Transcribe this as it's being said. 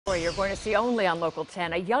You're going to see only on Local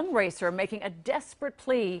 10, a young racer making a desperate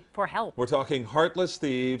plea for help. We're talking heartless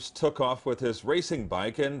thieves took off with his racing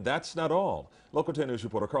bike, and that's not all. Local 10 News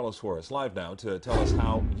reporter Carlos Suarez live now to tell us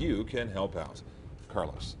how you can help out.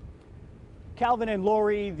 Carlos. Calvin and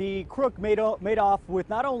Lori, the crook made off with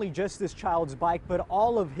not only just this child's bike, but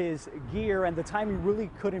all of his gear, and the timing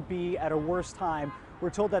really couldn't be at a worse time. We're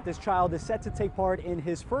told that this child is set to take part in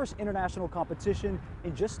his first international competition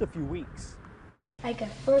in just a few weeks. I got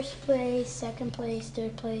first place, second place,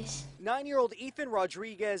 third place. 9-year-old Ethan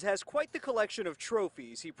Rodriguez has quite the collection of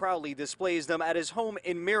trophies. He proudly displays them at his home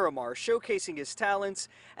in Miramar, showcasing his talents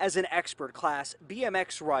as an expert class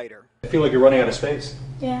BMX rider. I feel like you're running out of space.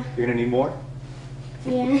 Yeah. You're gonna need more?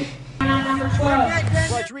 Yeah.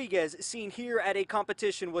 Rodriguez, seen here at a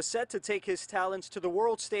competition, was set to take his talents to the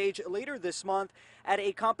world stage later this month at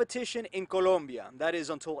a competition in Colombia. That is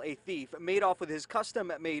until a thief made off with his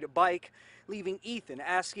custom-made bike, leaving Ethan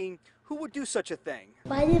asking who would do such a thing.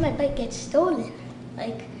 Why did my bike get stolen?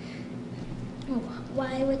 Like,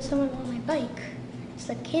 why would someone want my bike? It's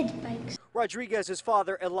a kid's bike. Rodriguez's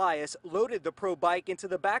father, Elias, loaded the pro bike into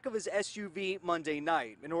the back of his SUV Monday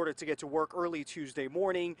night in order to get to work early Tuesday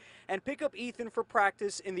morning and pick up Ethan for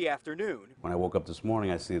practice in the afternoon. When I woke up this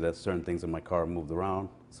morning, I see that certain things in my car moved around,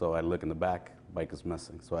 so I look in the back, bike is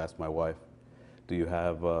missing. So I asked my wife, did you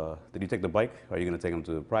take the bike? Or are you going to take him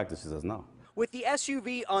to practice? She says no. With the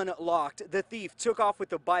SUV unlocked, the thief took off with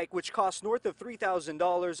the bike, which cost north of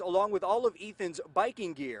 $3,000, along with all of Ethan's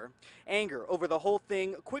biking gear. Anger over the whole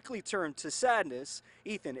thing quickly turned to sadness.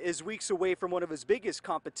 Ethan is weeks away from one of his biggest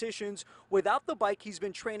competitions without the bike he's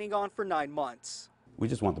been training on for 9 months. We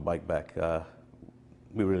just want the bike back.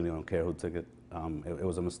 We really don't care who took it. It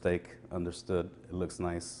was a mistake, understood. It looks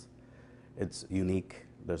nice. It's unique.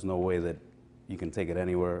 There's no way that you can take it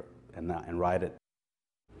anywhere and ride it.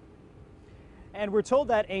 And we're told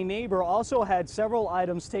that a neighbor also had several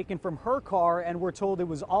items taken from her car, and we're told it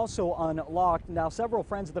was also unlocked. Now, several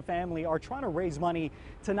friends of the family are trying to raise money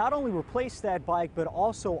to not only replace that bike, but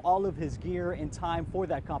also all of his gear in time for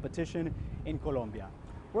that competition in Colombia.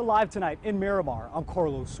 We're live tonight in Miramar. I'm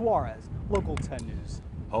Carlos Suarez, Local 10 News.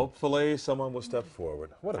 Hopefully someone will step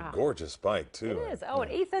forward. What a gorgeous bike, too. It is. Oh,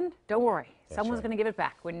 and Ethan, don't worry. Someone's right. going to give it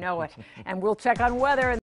back. We know it. And we'll check on weather.